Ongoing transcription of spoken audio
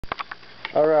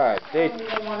Alright,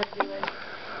 don't want to do it.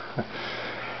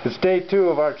 it's day 2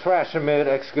 of our trash amid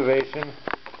excavation.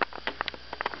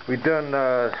 We've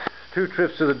done 2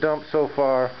 trips to the dump so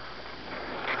far.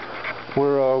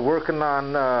 We're working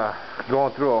on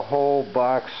going through a whole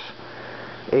box,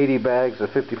 80 bags of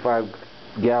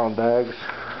 55-gallon bags.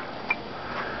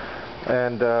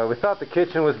 And we thought the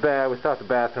kitchen was bad, we thought the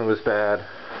bathroom was bad.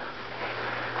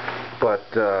 But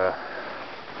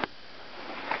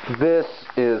this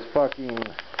is fucking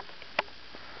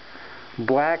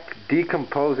black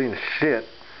decomposing shit.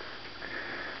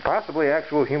 Possibly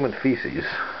actual human feces.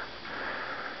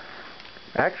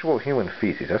 Actual human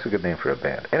feces. That's a good name for a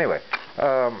band. Anyway,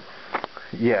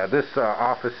 yeah, this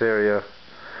office area,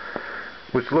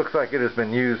 which looks like it has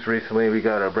been used recently. We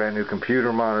got a brand new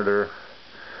computer monitor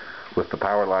with the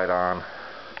power light on.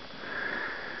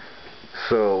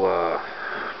 So,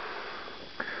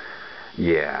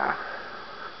 yeah.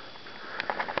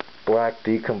 Black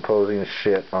decomposing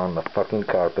shit on the fucking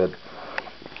carpet.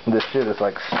 This shit is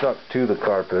like stuck to the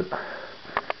carpet.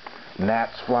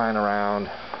 Gnats flying around.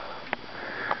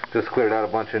 Just cleared out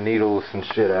a bunch of needles and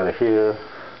shit out of here.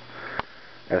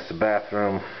 That's the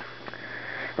bathroom.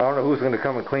 I don't know who's going to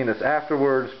come and clean this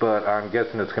afterwards, but I'm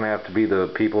guessing it's going to have to be the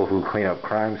people who clean up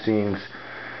crime scenes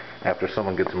after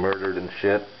someone gets murdered and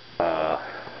shit. But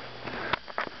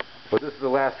this is the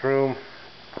last room,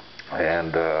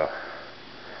 and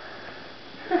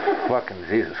fucking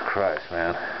Jesus Christ,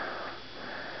 man.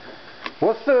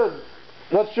 What's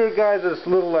your guys'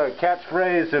 little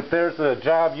catchphrase? If there's a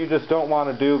job you just don't want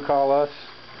to do, call us.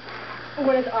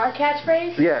 What is our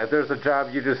catchphrase? Yeah, if there's a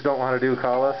job you just don't want to do,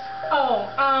 call us. Oh,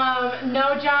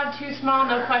 no job too small,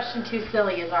 no question too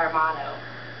silly is our motto.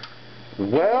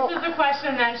 Well, this is a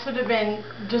question that should have been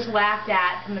just laughed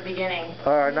at from the beginning.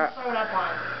 All right, now, throw it up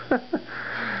on.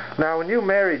 now, when you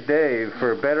married Dave,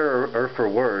 for better or for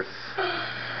worse,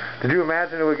 did you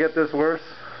imagine it would get this worse?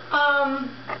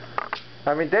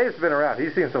 I mean, Dave's been around.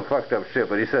 He's seen some fucked up shit,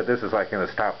 but he said this is like in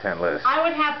his top 10 list. I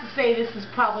would have to say this is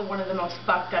probably one of the most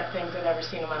fucked up things I've ever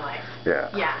seen in my life. Yeah.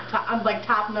 Yeah, I'm like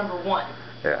top number 1.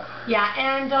 Yeah. Yeah,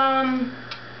 and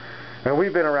and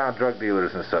we've been around drug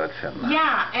dealers and such. And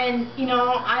yeah, and you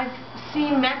know, I've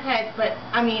seen meth heads, but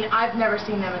I mean, I've never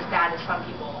seen them as bad as some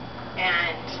people.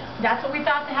 And that's what we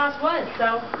thought the house was.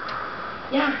 So,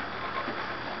 yeah.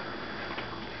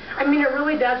 I mean, it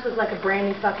really does look like a brand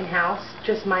new fucking house,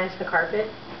 just minus the carpet.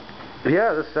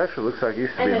 Yeah, this actually looks like it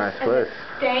used to be a nice place. And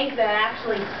the stank that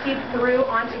actually seeps through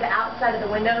onto the outside of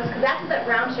the windows, because that's what that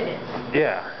brown shit is.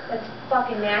 Yeah. That's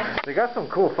fucking nasty. They got some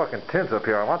cool fucking tins up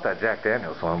here. I want that Jack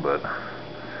Daniels one, but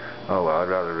oh well, I'd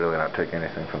rather really not take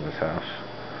anything from this house.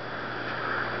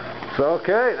 So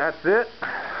okay, that's it.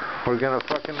 We're gonna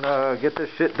fucking get this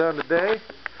shit done today.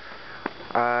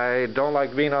 I don't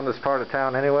like being on this part of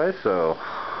town anyway, so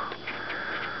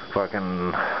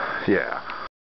fucking yeah.